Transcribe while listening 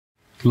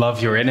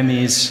Love your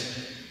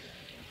enemies,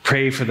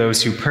 pray for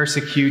those who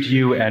persecute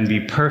you, and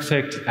be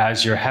perfect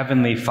as your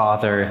heavenly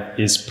Father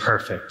is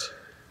perfect.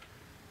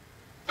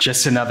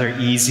 Just another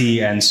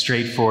easy and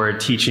straightforward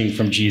teaching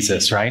from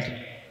Jesus, right?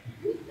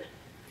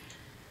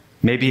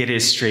 Maybe it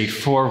is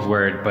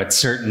straightforward, but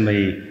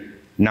certainly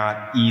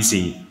not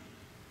easy.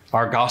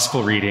 Our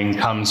gospel reading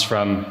comes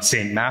from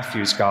St.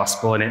 Matthew's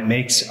gospel, and it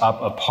makes up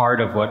a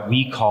part of what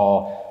we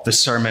call the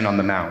Sermon on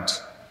the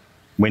Mount,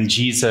 when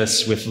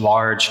Jesus, with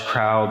large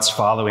crowds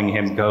following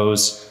him,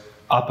 goes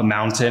up a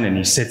mountain and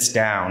he sits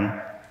down,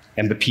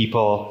 and the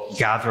people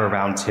gather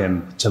around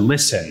him to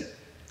listen.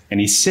 And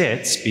he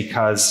sits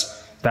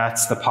because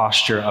that's the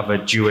posture of a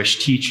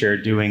Jewish teacher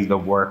doing the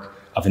work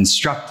of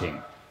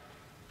instructing.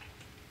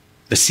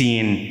 The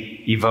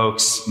scene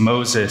evokes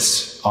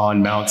Moses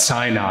on Mount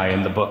Sinai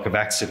in the book of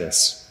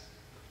Exodus.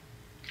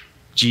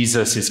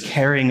 Jesus is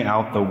carrying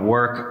out the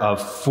work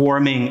of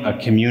forming a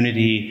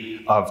community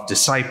of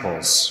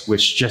disciples,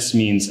 which just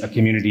means a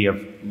community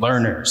of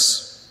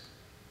learners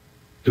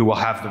who will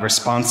have the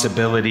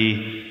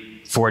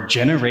responsibility for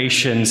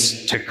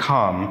generations to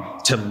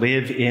come to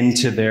live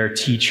into their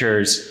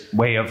teacher's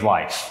way of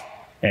life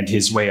and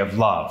his way of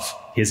love,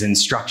 his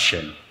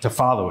instruction, to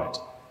follow it.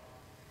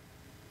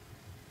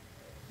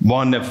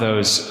 One of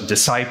those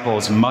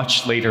disciples,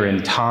 much later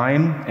in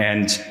time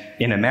and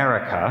in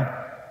America,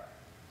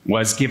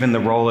 was given the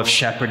role of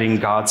shepherding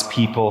God's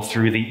people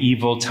through the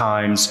evil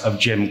times of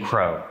Jim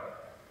Crow.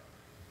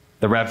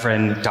 The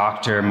Reverend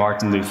Dr.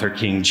 Martin Luther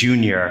King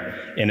Jr.,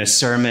 in a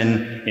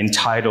sermon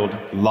entitled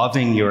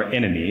 "Loving Your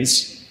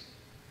Enemies,"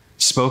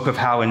 spoke of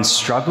how in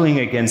struggling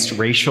against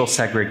racial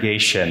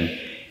segregation,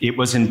 it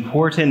was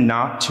important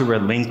not to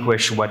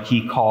relinquish what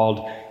he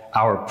called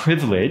our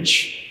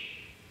privilege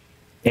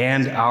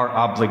and our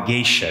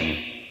obligation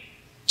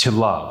to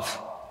love.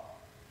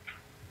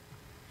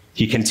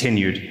 He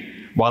continued,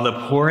 "While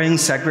abhorring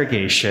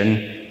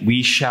segregation,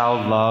 we shall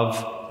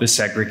love the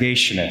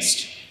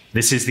segregationist.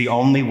 This is the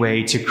only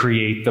way to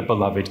create the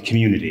beloved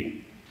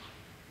community."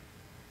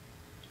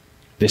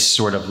 This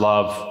sort of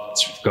love,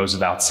 goes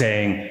without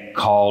saying,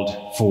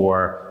 called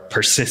for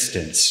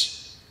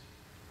persistence.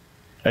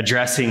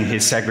 Addressing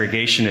his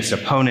segregationist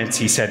opponents,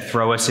 he said,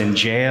 "Throw us in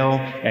jail,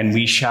 and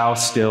we shall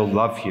still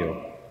love you.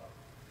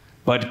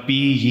 But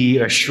be ye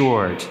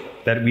assured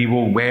that we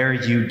will wear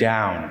you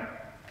down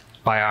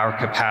by our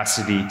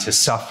capacity to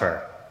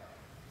suffer.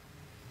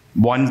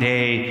 One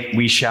day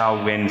we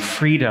shall win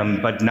freedom,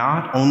 but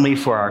not only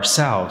for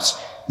ourselves.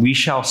 We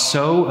shall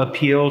so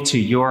appeal to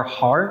your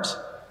heart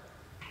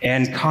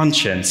and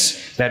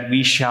conscience that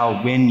we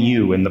shall win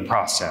you in the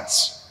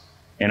process,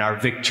 and our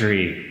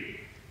victory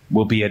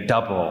will be a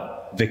double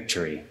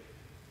victory."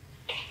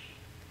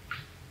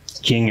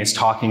 King is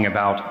talking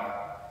about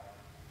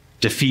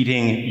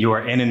defeating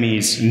your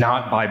enemies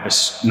not by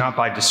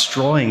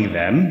destroying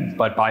them,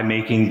 but by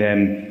making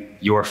them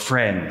your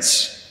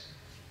friends.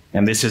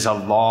 And this is a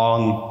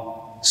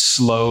long,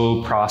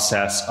 slow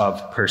process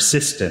of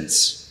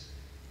persistence,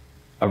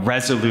 a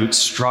resolute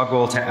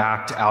struggle to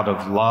act out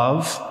of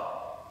love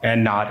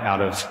and not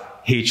out of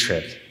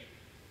hatred.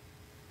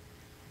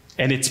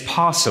 And it's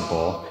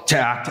possible to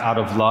act out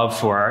of love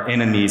for our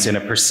enemies in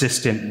a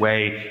persistent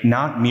way,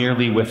 not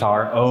merely with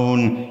our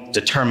own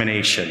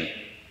determination.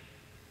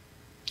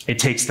 It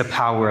takes the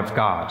power of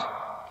God.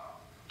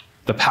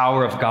 The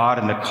power of God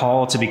and the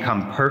call to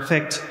become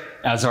perfect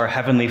as our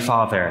Heavenly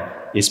Father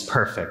is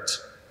perfect.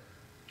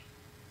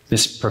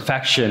 This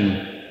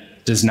perfection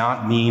does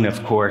not mean,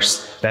 of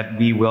course, that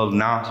we will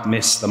not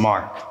miss the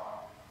mark.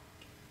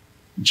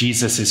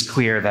 Jesus is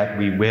clear that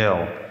we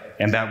will,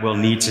 and that we'll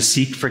need to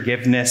seek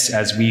forgiveness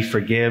as we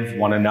forgive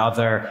one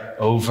another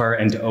over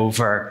and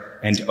over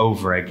and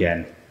over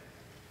again.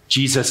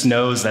 Jesus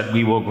knows that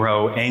we will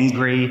grow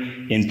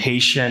angry,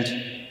 impatient,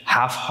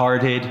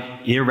 half-hearted,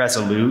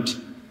 irresolute,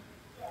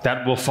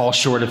 that will fall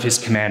short of his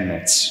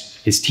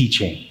commandments, his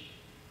teaching.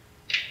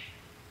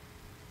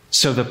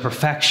 So the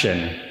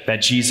perfection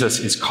that Jesus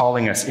is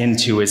calling us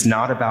into is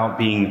not about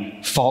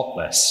being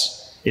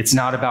faultless. It's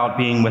not about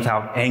being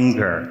without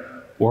anger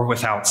or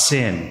without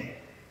sin.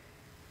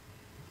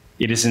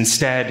 It is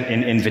instead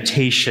an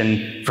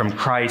invitation from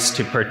Christ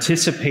to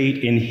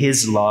participate in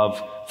his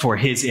love for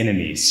his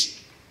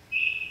enemies,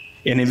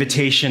 an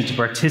invitation to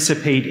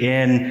participate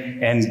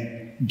in and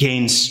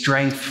gain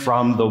strength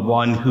from the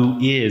one who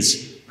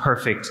is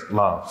perfect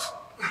love.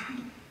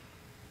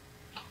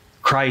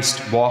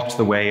 Christ walked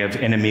the way of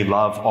enemy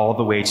love all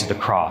the way to the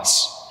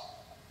cross,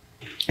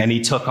 and he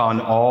took on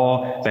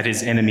all that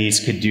his enemies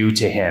could do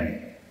to him.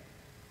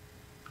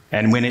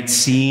 And when it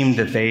seemed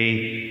that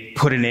they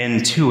put an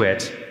end to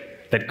it,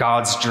 that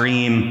God's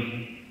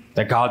dream,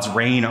 that God's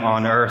reign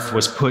on earth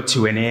was put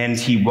to an end,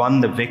 he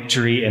won the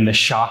victory in the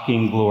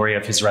shocking glory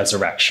of his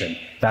resurrection.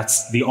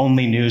 That's the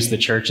only news the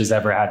church has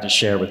ever had to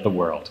share with the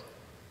world.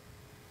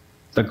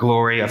 The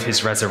glory of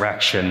his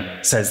resurrection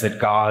says that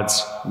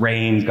God's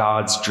reign,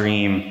 God's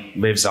dream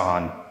lives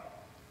on.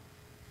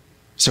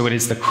 So it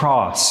is the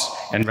cross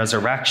and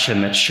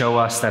resurrection that show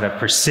us that a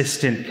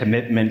persistent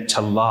commitment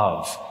to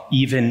love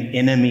even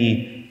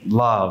enemy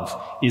love,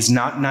 is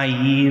not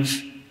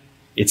naive,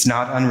 it's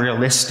not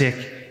unrealistic,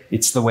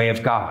 it's the way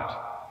of God.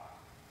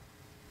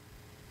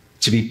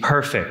 To be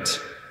perfect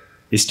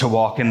is to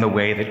walk in the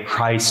way that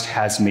Christ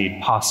has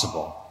made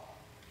possible.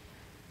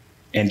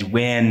 And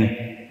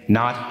when,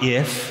 not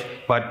if,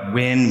 but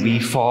when we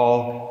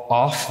fall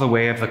off the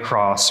way of the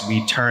cross,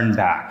 we turn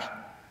back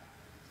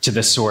to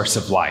the source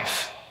of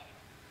life.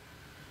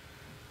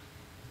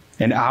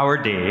 In our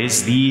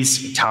days,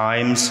 these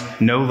times,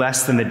 no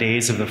less than the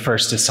days of the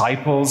first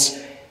disciples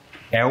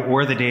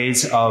or the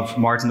days of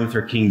Martin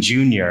Luther King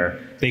Jr.,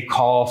 they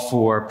call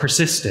for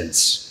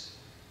persistence.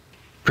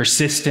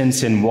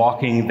 Persistence in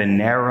walking the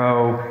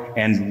narrow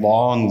and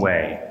long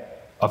way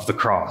of the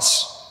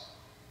cross.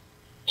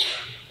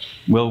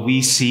 Will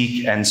we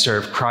seek and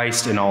serve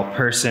Christ in all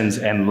persons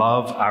and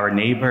love our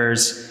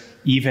neighbors,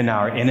 even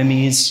our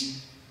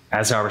enemies,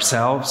 as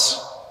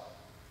ourselves?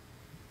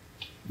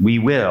 We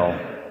will,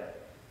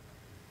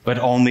 but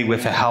only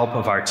with the help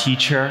of our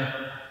teacher,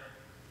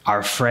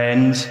 our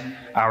friend,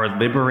 our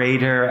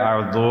liberator,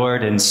 our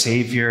Lord and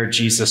Savior,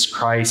 Jesus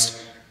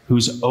Christ,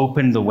 who's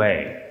opened the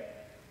way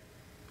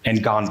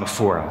and gone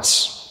before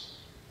us.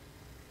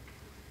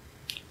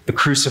 The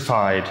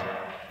crucified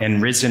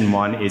and risen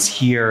one is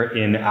here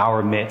in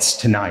our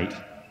midst tonight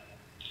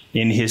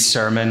in his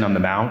Sermon on the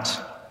Mount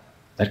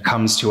that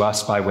comes to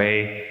us by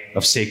way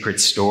of sacred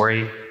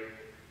story.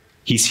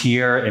 He's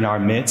here in our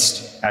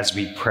midst as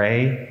we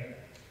pray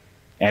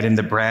and in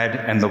the bread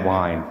and the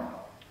wine.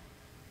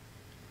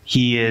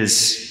 He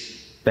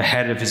is the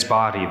head of his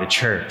body, the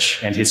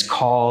church, and his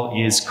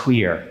call is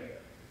clear: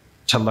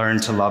 to learn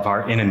to love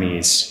our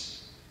enemies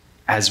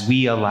as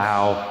we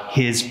allow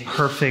his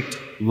perfect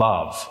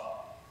love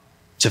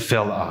to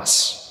fill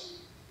us.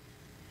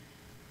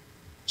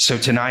 So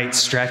tonight,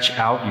 stretch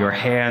out your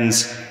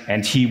hands,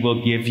 and he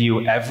will give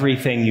you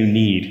everything you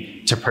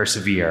need to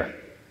persevere.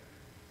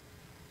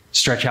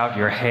 Stretch out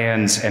your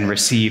hands and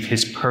receive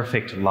his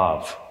perfect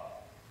love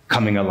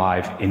coming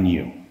alive in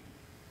you.